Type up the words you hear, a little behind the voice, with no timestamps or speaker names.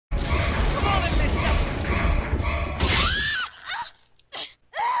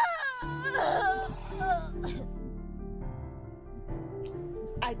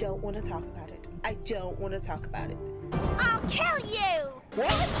don't want to talk about it. I don't want to talk about it. I'll kill you!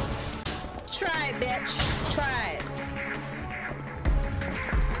 What? Try it, bitch. Try it.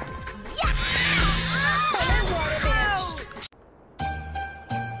 Yeah! Come in, water, bitch.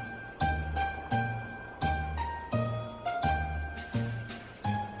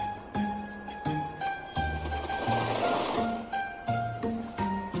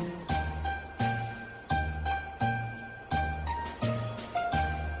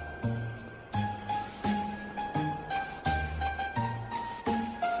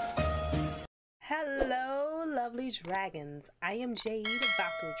 Hello, lovely dragons. I am Jade,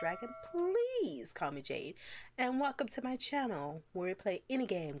 Valkyrie Dragon. Please call me Jade. And welcome to my channel where we play any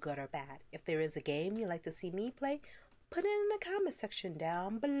game, good or bad. If there is a game you'd like to see me play, put it in the comment section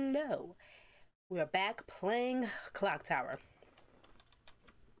down below. We are back playing Clock Tower.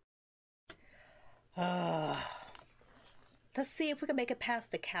 Let's see if we can make it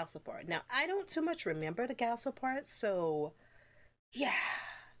past the castle part. Now, I don't too much remember the castle part, so yeah,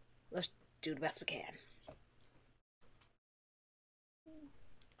 let's do the best we can.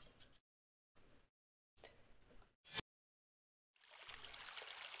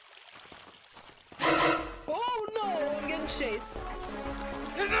 Oh no, I'm getting chased.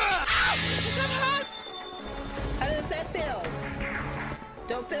 Is that hot? How does that feel?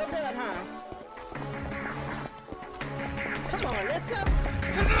 Don't feel good, huh? Come on, Alyssa.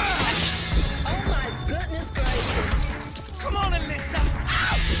 Oh my goodness gracious. Come on, Alyssa.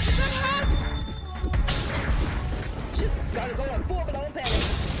 Is that hot? She's gotta go in full-blown panic.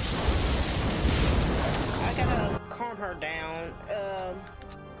 I gotta calm her down.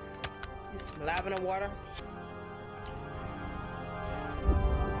 Use some lavender water.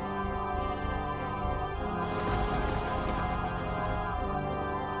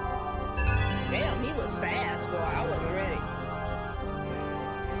 Damn, he was fast, boy. I wasn't ready.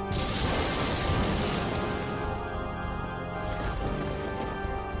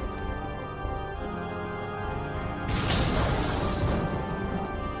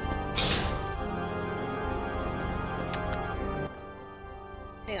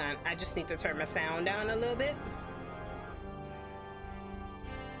 Hang on, I just need to turn my sound down a little bit.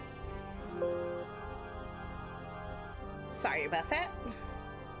 Sorry about that.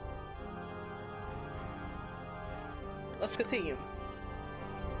 Let's continue.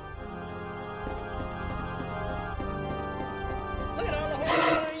 Look at all the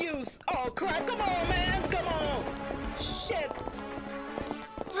holes I use. Oh crap, come on, man, come on. Shit.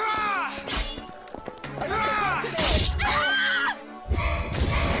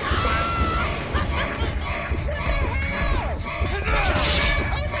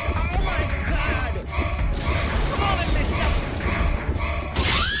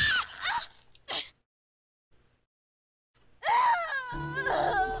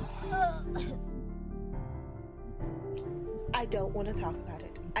 I don't want to talk about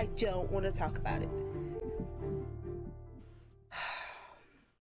it. I don't want to talk about it.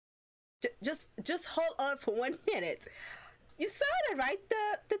 Just hold on for 1 minute. You saw that, right?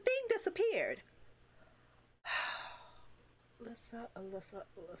 The thing disappeared. Alyssa.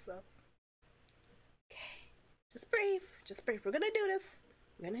 Okay. Just breathe. Just breathe. We're gonna do this.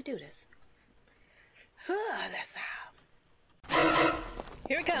 We're gonna do this. Alyssa.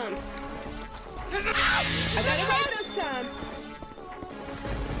 Here it comes. I got it right this time.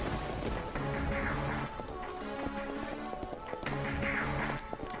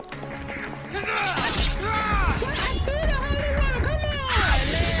 What? I threw the holy water. Come on,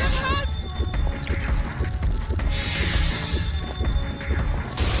 man.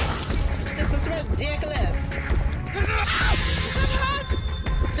 This is ridiculous.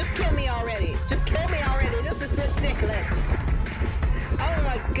 Just kill me already. Just kill me already. This is ridiculous. Oh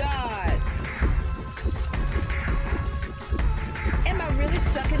my god. Am I really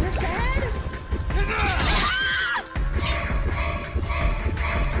sucking this bad?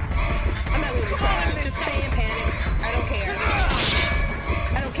 I'm not even trying. Just stay in panic. I don't care.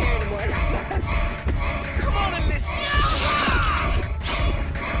 I don't care anymore. Come on, Alyssa.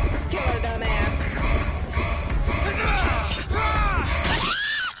 Just kill her, dumbass.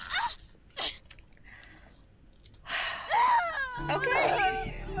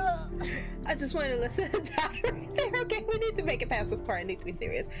 Okay. I just wanted to listen to die right there. Okay, we need to make it past this part. I need to be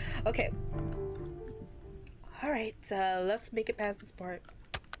serious. Okay. Alright, let's make it past this part.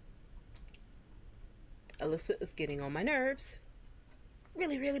 Alyssa is getting on my nerves.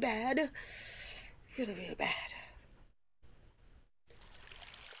 Really, really bad. Really, really bad.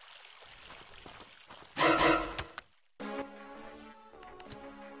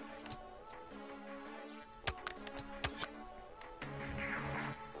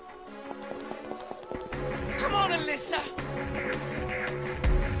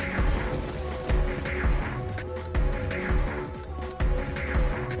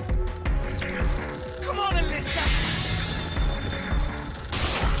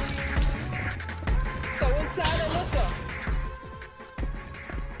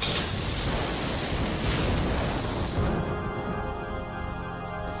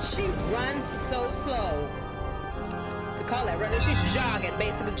 She runs so slow. We call that running. She's jogging,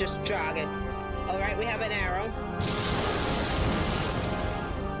 basically just jogging. All right, we have an arrow.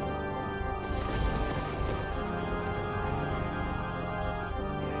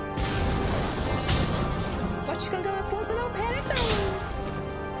 What you gonna go and flip it on panic though?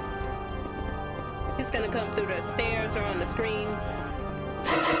 He's gonna come through the stairs or on the screen.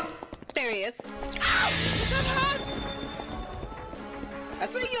 There he is. Ow! That hurt! I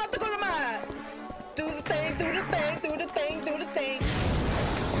see you have to go to mine. Do the thing, do the thing, do the thing, do the thing.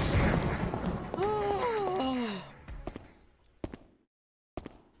 Oh.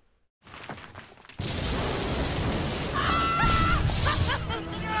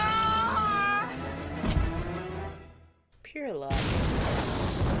 Pure love.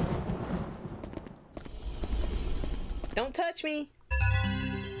 Don't touch me.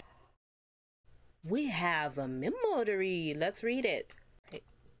 We have a memo to read. Let's read it.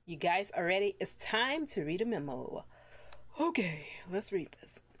 You guys are ready? It's time to read a memo. Okay, let's read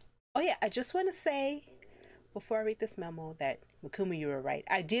this. Oh yeah, I just want to say before I read this memo that Makuma, you were right.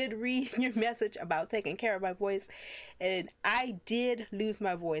 I did read your message about taking care of my voice, and I did lose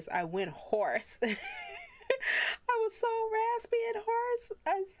my voice. I went hoarse. I was so raspy and hoarse,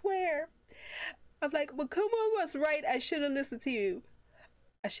 I swear. I'm like, Makuma was right. I should have listened to you.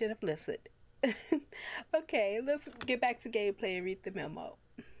 I should have listened. Okay, let's get back to gameplay and read the memo.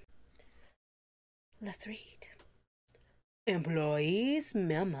 Let's read. Employees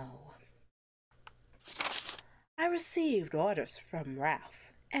memo. I received orders from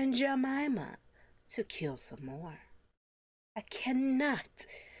Ralph and Jemima to kill some more. I cannot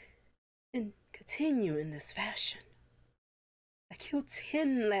continue in this fashion. I killed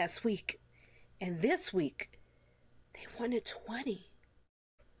 10 last week, and this week they wanted 20.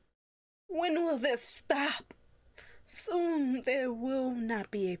 When will this stop? Soon there will not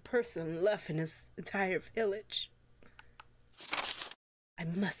be a person left in this entire village. I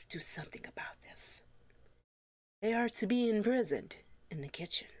must do something about this. They are to be imprisoned in the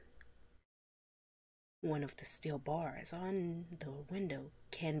kitchen. One of the steel bars on the window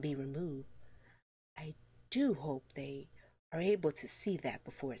can be removed. I do hope they are able to see that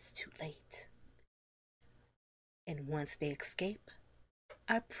before it's too late. And once they escape,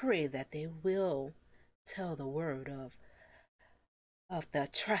 I pray that they will tell the word of the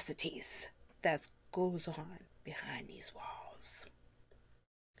atrocities that goes on behind these walls.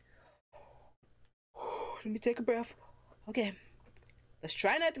 Let me take a breath. Okay, let's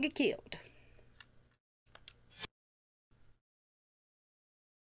try not to get killed.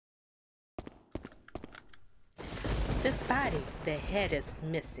 This body, the head is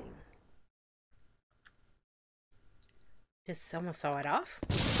missing. Did someone saw it off?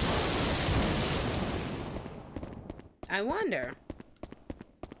 I wonder.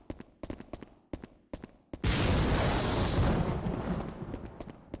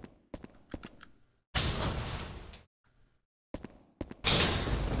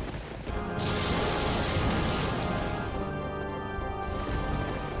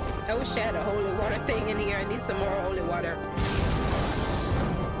 I wish I had a holy water thing in here. I need some more holy water.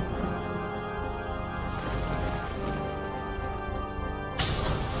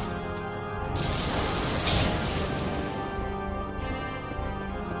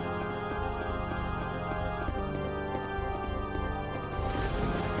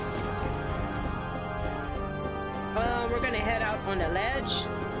 We're gonna head out on the ledge.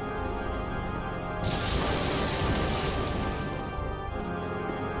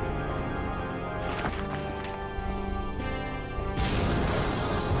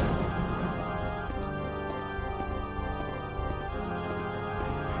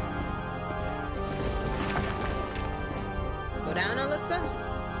 Go down, Alyssa.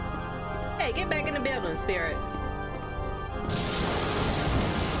 Hey, get back in the building, Spirit.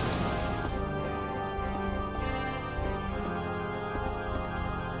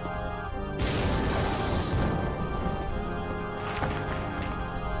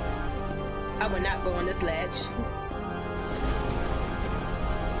 I would not go on this ledge.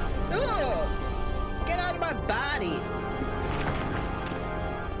 Ooh, get out of my body.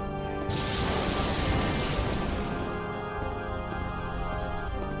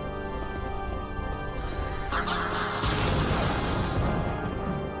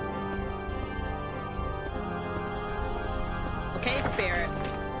 Okay, Spirit.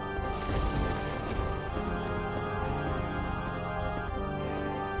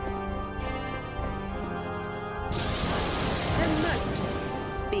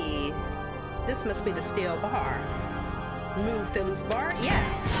 This must be the steel bar. Remove the loose bar?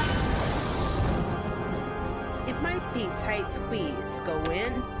 Yes. It might be tight squeeze. Go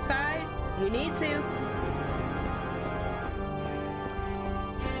inside. We need to.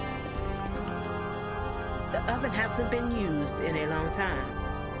 The oven hasn't been used in a long time.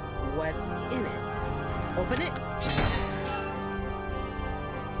 What's in it? Open it.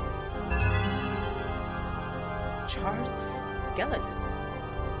 Charred skeleton.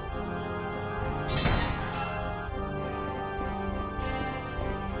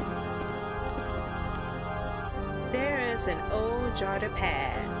 There is an old jarred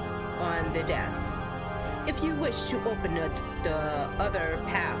pad on the desk. If you wish to open the other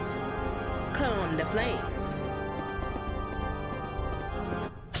path, calm the flames.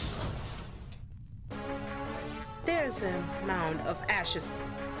 There's a mound of ashes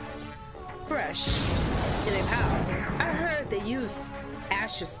fresh in a pile. I heard they used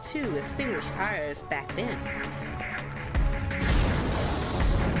ashes to extinguish fires back then.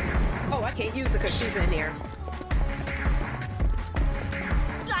 Oh, I can't use it because she's in here.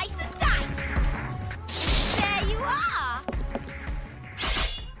 Slice and dice. There you are.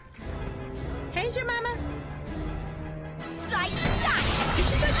 Hey, your mama. Slice and dice. Did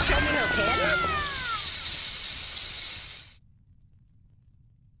you just show me her panties?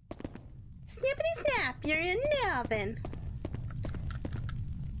 Snippity snap, you're in the oven.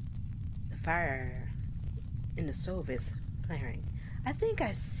 The fire in the stove is flaring. I think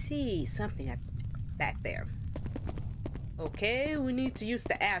I see something back there. Okay, we need to use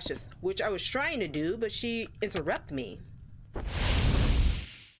the ashes, which I was trying to do, but she interrupted me.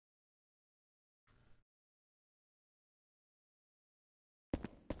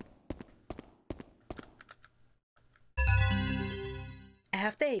 I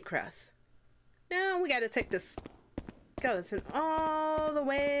have the egg crust. Now we gotta take this skeleton all the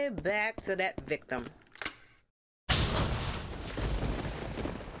way back to that victim.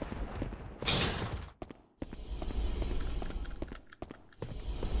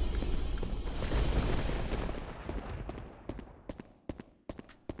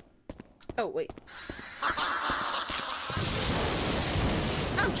 Oh, wait.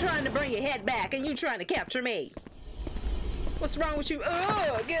 I'm trying to bring your head back and you trying to capture me. What's wrong with you?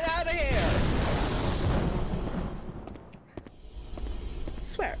 Oh, get out of here.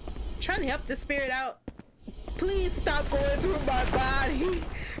 Swear, trying to help the spirit out. Please stop going through my body.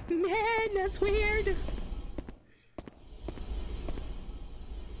 Man, that's weird.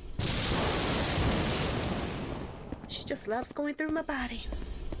 She just loves going through my body.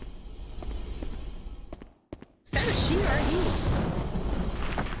 Is that a she or a he?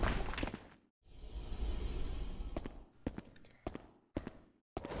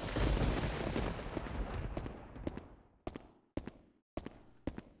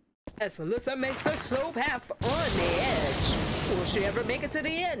 As Alyssa makes her slow path on the edge, will she ever make it to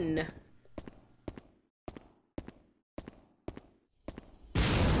the end?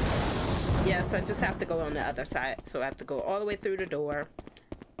 Yes, I just have to go on the other side. So I have to go all the way through the door,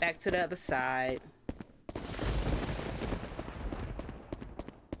 back to the other side.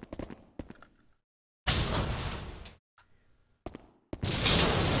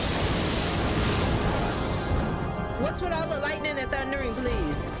 What's with all the lightning and thundering,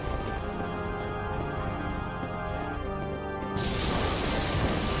 please?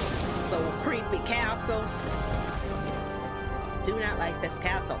 So creepy castle. Do not like this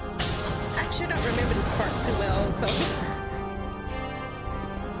castle. I actually don't remember this part too well, so.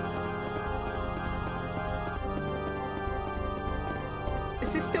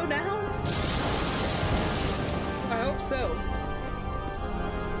 Is this still down? I hope so.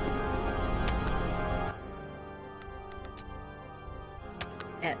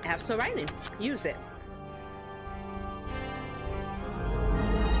 Have some writing. Use it.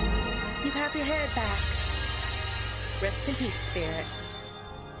 You have your head back. Rest in peace, spirit.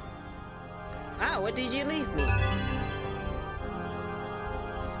 Ah, what did you leave me?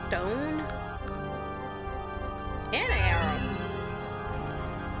 Stone? And an arrow.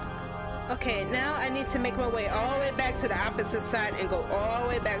 Okay, now I need to make my way all the way back to the opposite side and go all the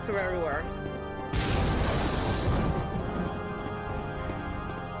way back to where we were.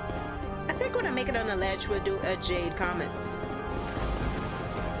 I think when I make it on the ledge, we'll do a Jade comments.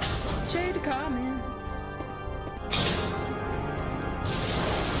 Jade comments.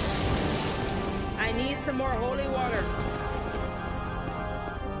 I need some more holy water.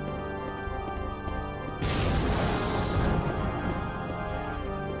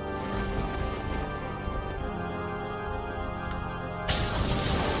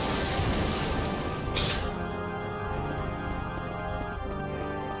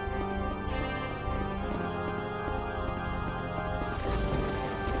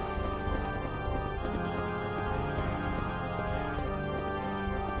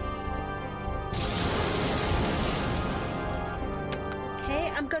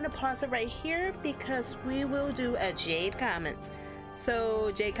 pause it right here because we will do a Jade comments.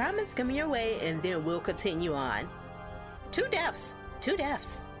 So Jade comments coming your way, and then we'll continue on. Two deaths.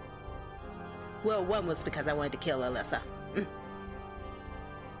 Well, one was because I wanted to kill Alyssa.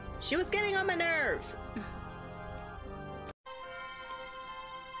 She was getting on my nerves.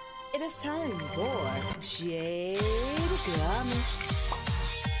 It is time for Jade comments.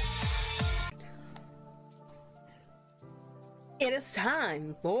 It is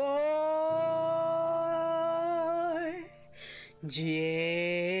time for Jade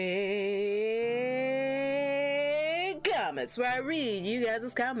comments, where I read you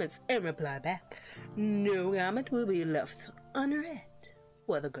guys' comments and reply back. No comment will be left unread,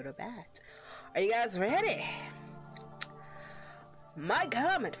 whether good or bad. Are you guys ready? My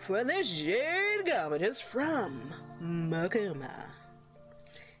comment for this Jade comment is from Makuma.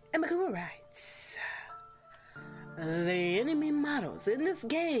 And Makuma writes, the enemy models in this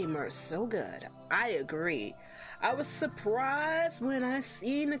game are so good. I agree. I was surprised when I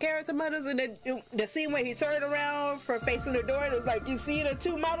seen the character models in the scene where he turned around for facing the door and it's like you see the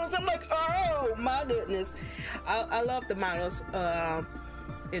two models. I'm like, oh my goodness. I love the models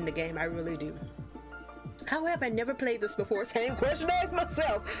in the game. I really do. However, I never played this before. Same question I asked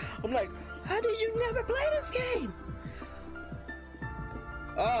myself. I'm like, how did you never play this game?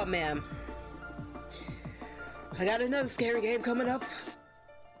 Oh man. I got another scary game coming up.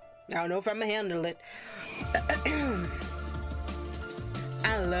 I don't know if I'm gonna handle it.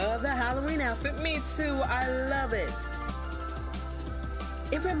 I love the Halloween outfit. Me too. I love it.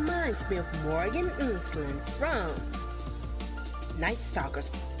 It reminds me of Morgan Insland from Night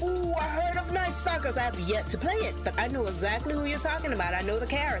Stalkers. Ooh, I heard of Night Stalkers. I have yet to play it, but I know exactly who you're talking about. I know the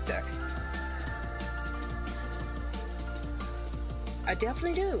character. I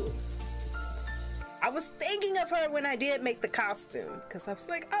definitely do. I was thinking of her when I did make the costume, because I was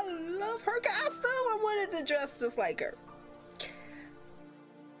like, I love her costume. I wanted to dress just like her.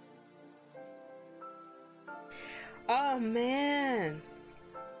 Oh man.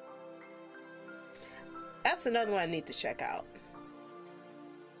 That's another one I need to check out.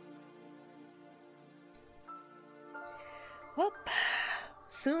 Well,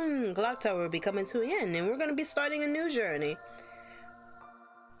 soon Glocktower will be coming to an end, and we're going to be starting a new journey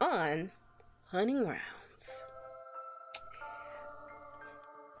on Hunting Grounds.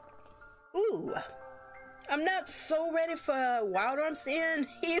 Ooh, I'm not so ready for Wild Arms to end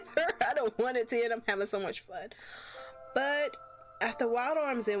either. I don't want it to end. I'm having so much fun. But after Wild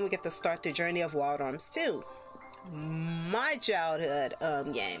Arms end, we get to start the journey of Wild Arms 2. My childhood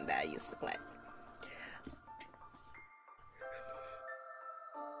game that I used to play.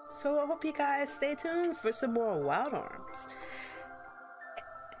 So I hope you guys stay tuned for some more Wild Arms,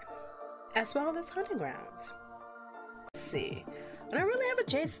 as well as Hunting Grounds. Let's see. I don't really have a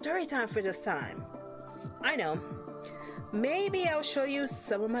Jade story time for this time. I know. Maybe I'll show you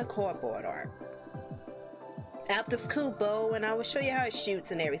some of my cardboard art. I have this cool bow, and I will show you how it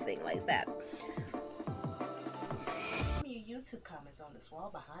shoots and everything like that. Your YouTube comments on this wall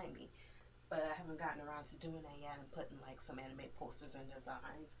behind me, but I haven't gotten around to doing that yet and putting like some anime posters and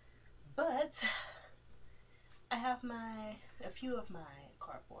designs. But I have a few of my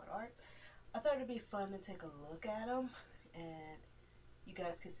cardboard arts. I thought it'd be fun to take a look at them, and you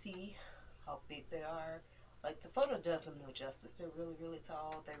guys can see how big they are. Like, the photo does them no justice. They're really, really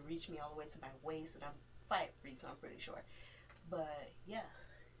tall. They reach me all the way to my waist, and I'm 5'3", so I'm pretty sure. But yeah,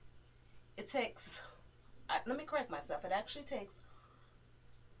 it takes, let me correct myself, it actually takes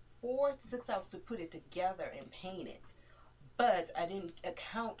 4 to 6 hours to put it together and paint it. But I didn't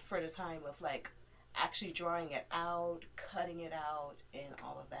account for the time of like actually drawing it out, cutting it out, and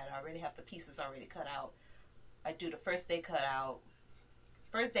all of that. I already have the pieces already cut out. I do the first day cut out.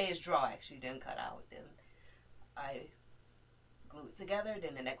 First day is draw, actually, then cut out. Then I glue it together.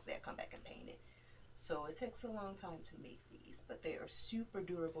 Then the next day I come back and paint it. So it takes a long time to make these, but they are super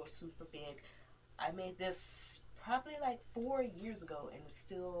durable, super big. I made this probably like 4 years ago and it's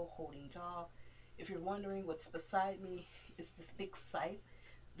still holding tall. If you're wondering what's beside me, it's this big scythe.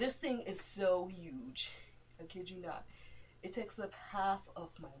 This thing is so huge. I kid you not. It takes up half of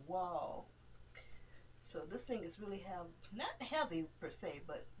my wall. So this thing is really not heavy per se,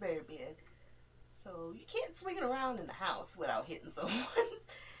 but very big. So you can't swing it around in the house without hitting someone.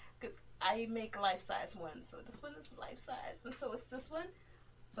 Because I make life-size ones. So this one is life-size. And so it's this one.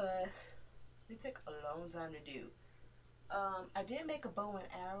 But it took a long time to do. I did make a bow and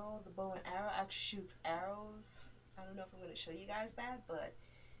arrow. The bow and arrow actually shoots arrows. I don't know if I'm going to show you guys that, but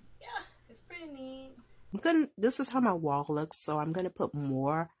yeah, it's pretty neat. This is how my wall looks, so I'm going to put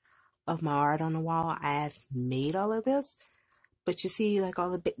more of my art on the wall. I've made all of this, But you see, like all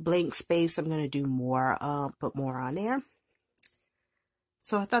the big blank space, I'm going to do more, put more on there.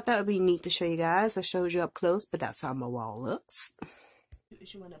 So I thought that would be neat to show you guys. I showed you up close, but that's how my wall looks.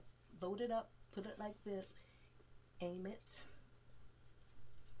 You want to load it up, put it like this, aim it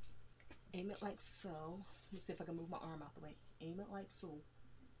like so. Let me see if I can move my arm out the way. Aim it like so,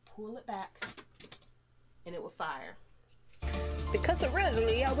 pull it back, and it will fire. Because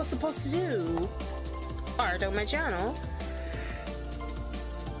originally I was supposed to do art on my channel,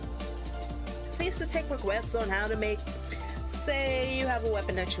 so I used to take requests on how to make, say you have a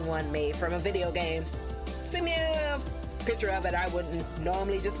weapon that you want made from a video game, send me a picture of it. I wouldn't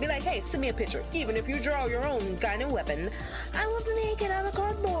normally just be like, hey, send me a picture. Even if you draw your own kind of weapon, I will make it out of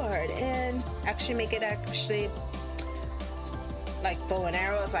cardboard and actually make it like bow and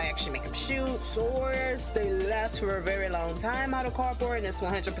arrows. I actually make them shoot. Swords, they last for a very long time out of cardboard, and it's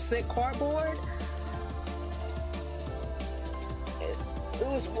 100% cardboard. It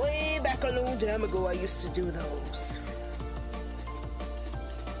was way back a long time ago I used to do those.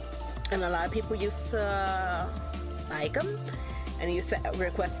 And a lot of people used to like them, and used to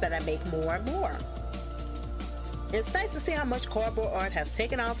request that I make more and more. It's nice to see how much cardboard art has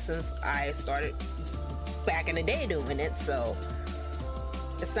taken off since I started back in the day doing it, so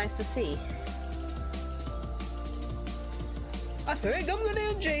it's nice to see. I think I'm gonna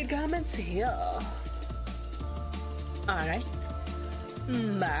end Jade comments here. Alright,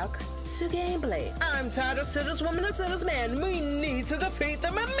 back to gameplay. I'm tired of sitters woman and sitters man. We need to defeat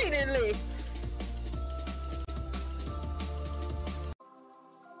them immediately.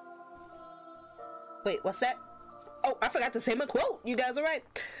 Wait, what's that? Oh, I forgot to say my quote. You guys are right.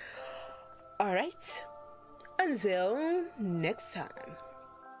 Alright, until next time.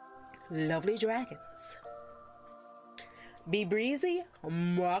 Lovely dragons. Be breezy,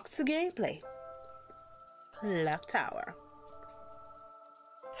 mark the gameplay. Clock Tower.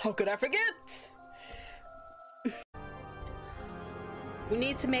 How could I forget? We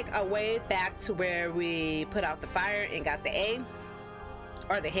need to make our way back to where we put out the fire and got the A.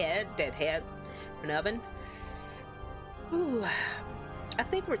 Or the head, dead head, an oven. Ooh, I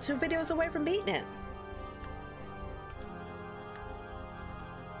think we're 2 videos away from beating it.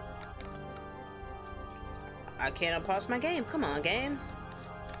 I can't unpause my game. Come on, game.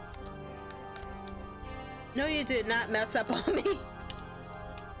 No, you did not mess up on me.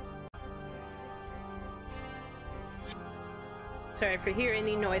 Sorry for hearing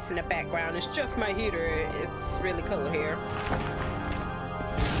any noise in the background. It's just my heater. It's really cold here.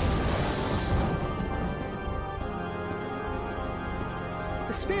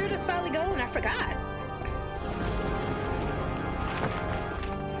 The spirit is finally going. I forgot.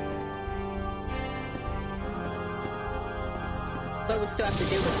 But we still have to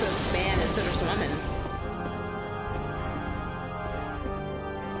deal with Sooter's man and Sooter's woman.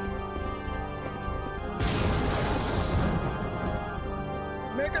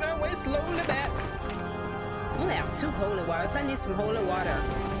 Making our way slowly back. We only have 2 holy waters. I need some holy water.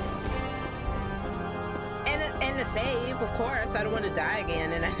 And to save, of course. I don't want to die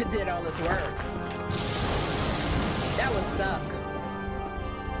again and I did all this work. That would suck.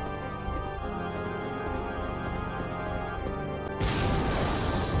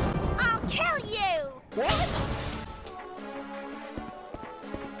 I'll kill you! What?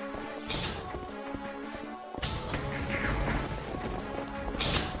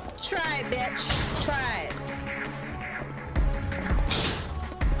 Try it, bitch. Try it.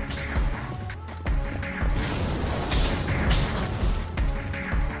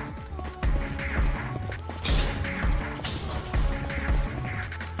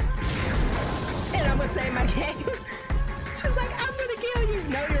 And I'm gonna save my game. She's like, I'm gonna kill you.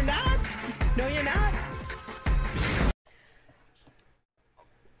 No, you're not. No, you're not.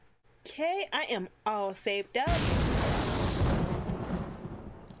 Okay, I am all saved up.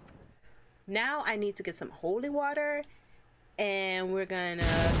 Now I need to get some holy water and we're gonna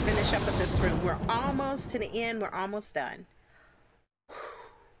finish up with this room. We're almost to the end. We're almost done.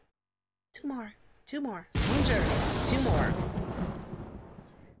 2 more. 2 more. One journey. 2 more.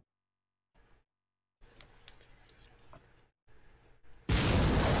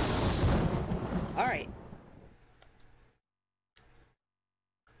 All right.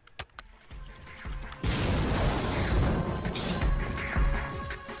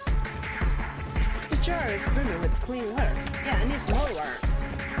 The jar is brimming with clean water. Yeah, I need some holy water.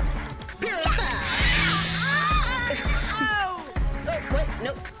 Purify! Oh, wait,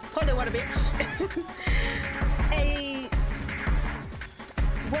 nope. Holy water, bitch.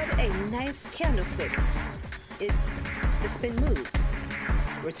 What a nice candlestick. It's been moved.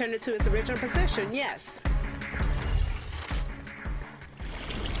 Return it to its original position, yes.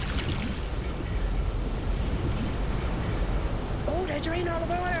 they drained all the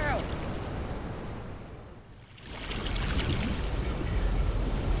water out.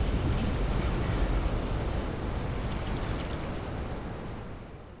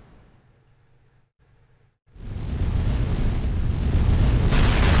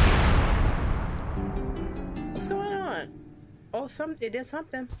 What's going on? Oh, it did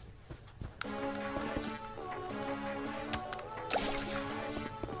something.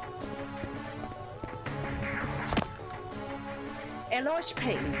 A large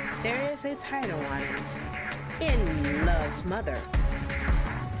painting. There is a title on it. In Love's Mother.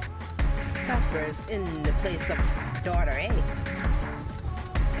 Suffers in the place of daughter A.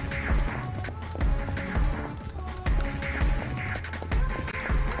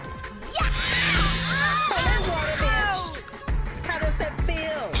 Oh, that water, bitch! How does that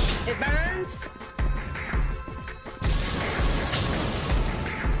feel? It burns?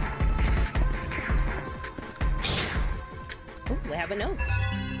 We have a note.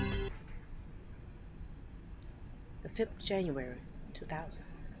 The 5th of January, 2000.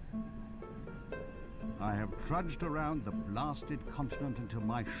 I have trudged around the blasted continent until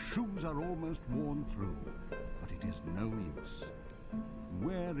my shoes are almost worn through, but it is no use.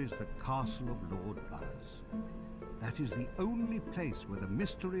 Where is the castle of Lord Burroughs? That is the only place where the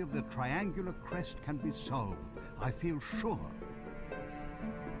mystery of the triangular crest can be solved, I feel sure.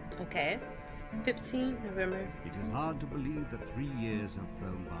 Okay. 15 November. It is hard to believe that 3 years have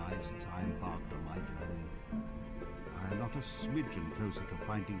flown by since I embarked on my journey. I am not a smidgen closer to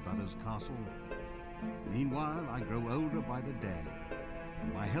finding Burroughs Castle. Meanwhile, I grow older by the day,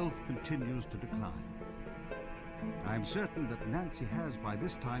 and my health continues to decline. I am certain that Nancy has by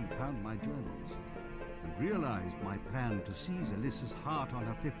this time found my journals, and realized my plan to seize Alyssa's heart on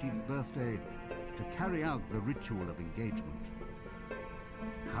her 15th birthday to carry out the ritual of engagement.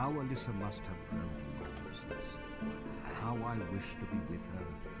 How Alyssa must have grown in my absence. How I wish to be with her,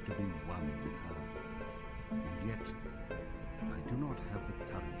 to be one with her. And yet, I do not have the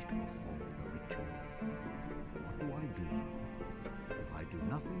courage to perform the ritual. What do I do? If I do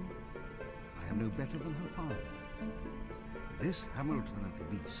nothing, I am no better than her father. This Hamilton,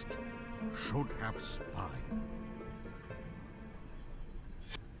 at least, should have spine.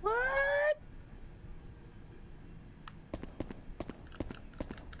 What?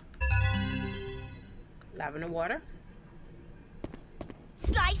 Lavender water.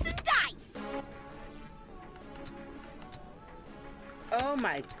 Slice and dice. Oh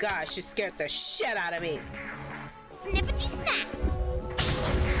my gosh, you scared the shit out of me. Snippety snap.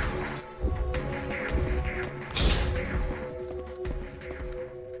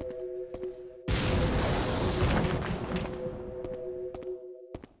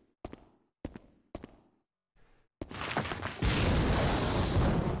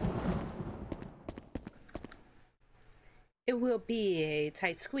 It will be a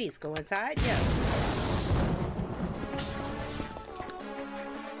tight squeeze. Go inside? Yes.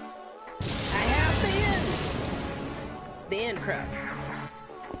 I have the end crust.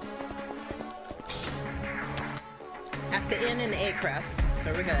 I have the N and the A crust,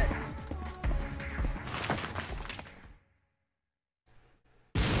 so we're good.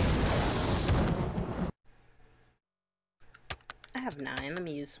 I have 9. Let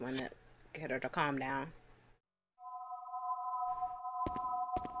me use one to get her to calm down.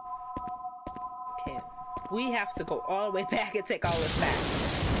 Okay, we have to go all the way back and take all this back.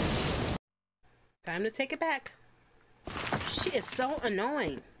 Time to take it back. She is so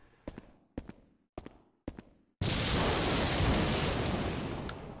annoying.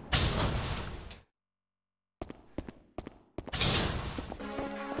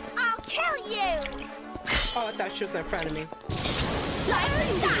 I'll kill you! Oh, I thought she was in front of me. Slice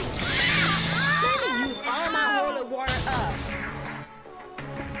and dice! Let me use all my holy water up.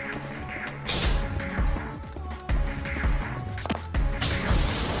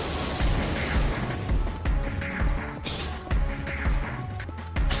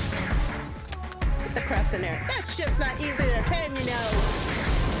 Put the crust in there. That shit's not easy to tame, you know.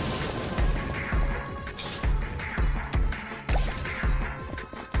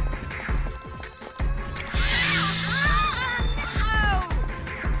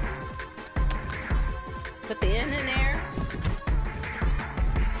 Put the N in there.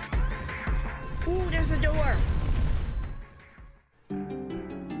 Ooh, there's a door.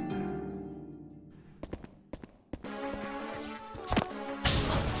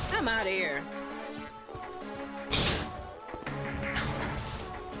 I'm out of here.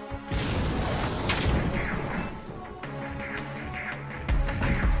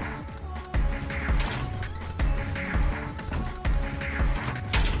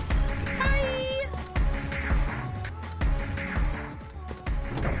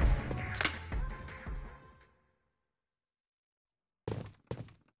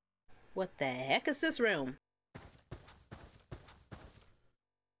 What the heck is this room?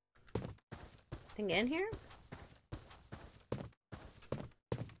 Thing in here?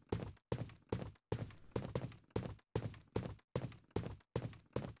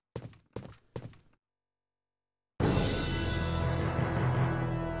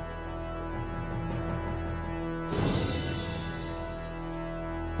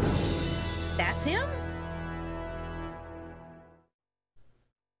 That's him?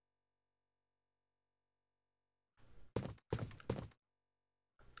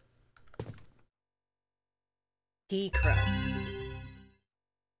 Decrust.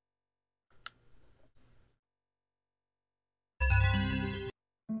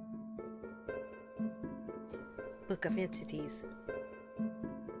 Book of Entities.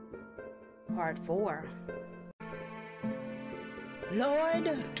 Part 4.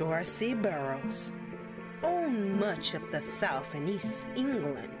 Lord Dorsey Burroughs owned much of the South and East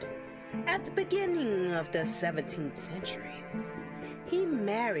England. At the beginning of the 17th century, he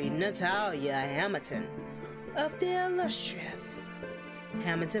married Natalia Hamilton of the illustrious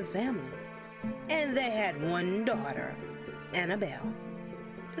Hamilton family, and they had one daughter, Annabelle.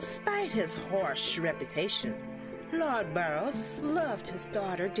 Despite his harsh reputation, Lord Burroughs loved his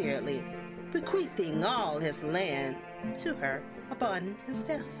daughter dearly, bequeathing all his land to her upon his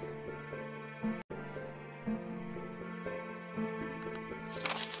death.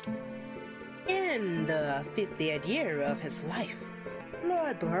 In the 50th year of his life,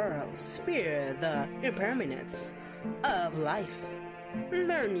 Lord Burroughs feared the impermanence of life,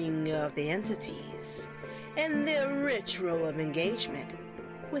 learning of the entities, and the ritual of engagement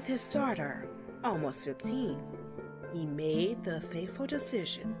with his daughter, almost 15. He made the fateful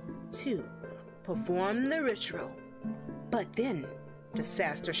decision to perform the ritual, but then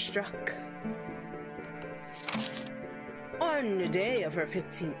disaster struck. On the day of her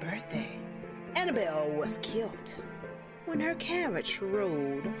 15th birthday, Annabelle was killed when her carriage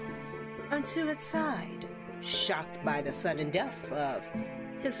rolled onto its side, shocked by the sudden death of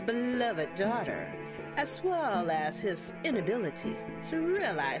his beloved daughter, as well as his inability to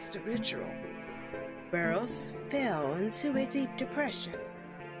realize the ritual. Burroughs fell into a deep depression.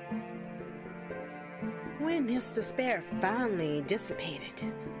 When his despair finally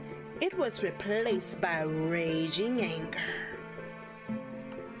dissipated, it was replaced by raging anger.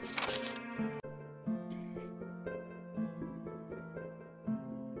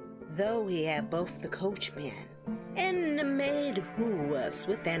 Though he had both the coachman and the maid who was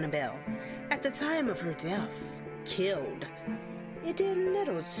with Annabelle at the time of her death killed, it did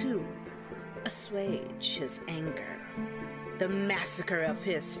little to assuage his anger. The massacre of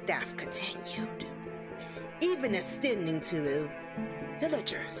his staff continued, even extending to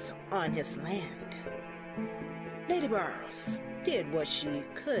villagers on his land. Lady Burroughs did what she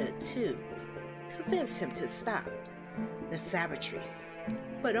could to convince him to stop the savagery,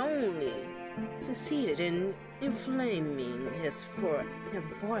 but only succeeded in inflaming him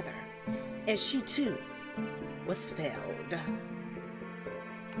further, as she too was felled.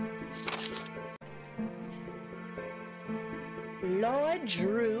 Lord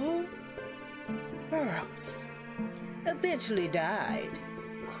Drew Burroughs eventually died,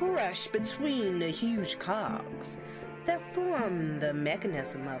 crushed between the huge cogs that formed the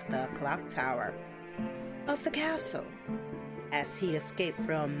mechanism of the clock tower of the castle, as he escaped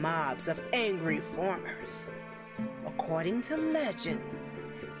from mobs of angry farmers. According to legend,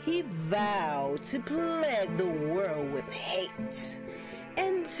 he vowed to plague the world with hate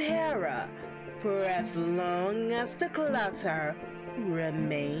and terror for as long as the clock tower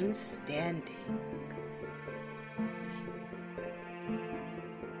remained standing.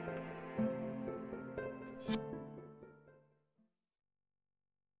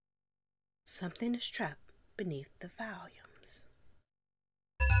 Something is trapped beneath the volumes.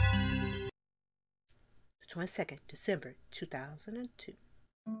 The 22nd, December 2002.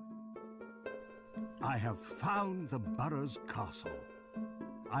 I have found the Burroughs Castle.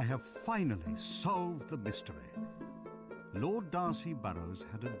 I have finally solved the mystery. Lord Darcy Burroughs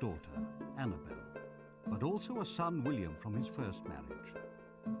had a daughter, Annabelle, but also a son, William, from his first marriage.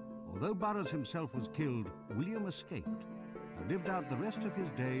 Although Burroughs himself was killed, William escaped and lived out the rest of his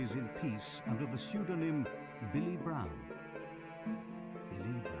days in peace under the pseudonym Billy Brown.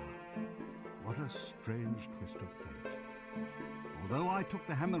 Billy Brown. What a strange twist of fate. Although I took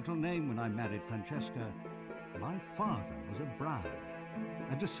the Hamilton name when I married Francesca, my father was a Brown,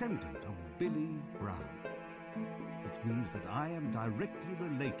 a descendant of Billy Brown, which means that I am directly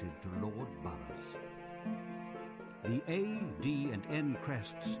related to Lord Burroughs. The A, D, and N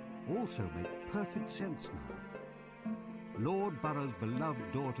crests also make perfect sense now. Lord Borough's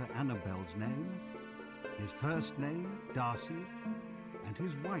beloved daughter Annabelle's name, his first name, Darcy, and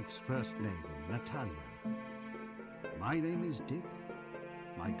his wife's first name, Natalia. My name is Dick,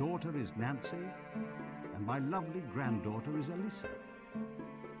 my daughter is Nancy, and my lovely granddaughter is Alyssa.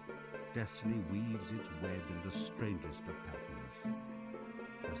 Destiny weaves its web in the strangest of patterns.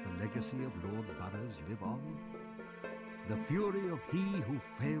 Does the legacy of Lord Boroughs live on? The fury of he who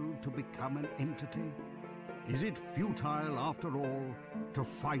failed to become an entity? Is it futile, after all, to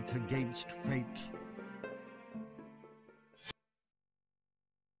fight against fate?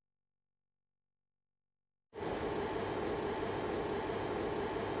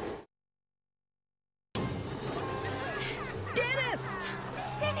 Dennis!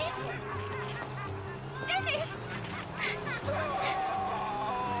 Dennis! Dennis!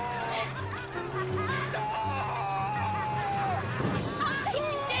 I'll save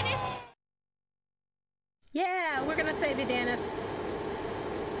you, Dennis! Yeah, we're gonna save you, Dennis.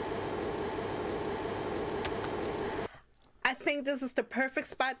 I think this is the perfect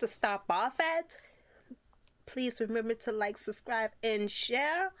spot to stop off at. Please remember to like, subscribe, and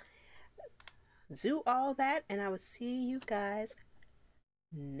share. Do all that, and I will see you guys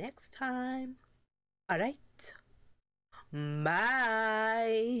next time. All right.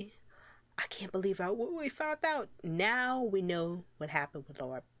 Bye. I can't believe we found out. Now we know what happened with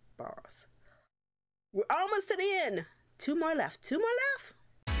Lord Boroughs. We're almost to the end. Two more left. Two more left.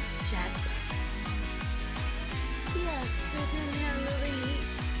 Jade. Yes, sitting here.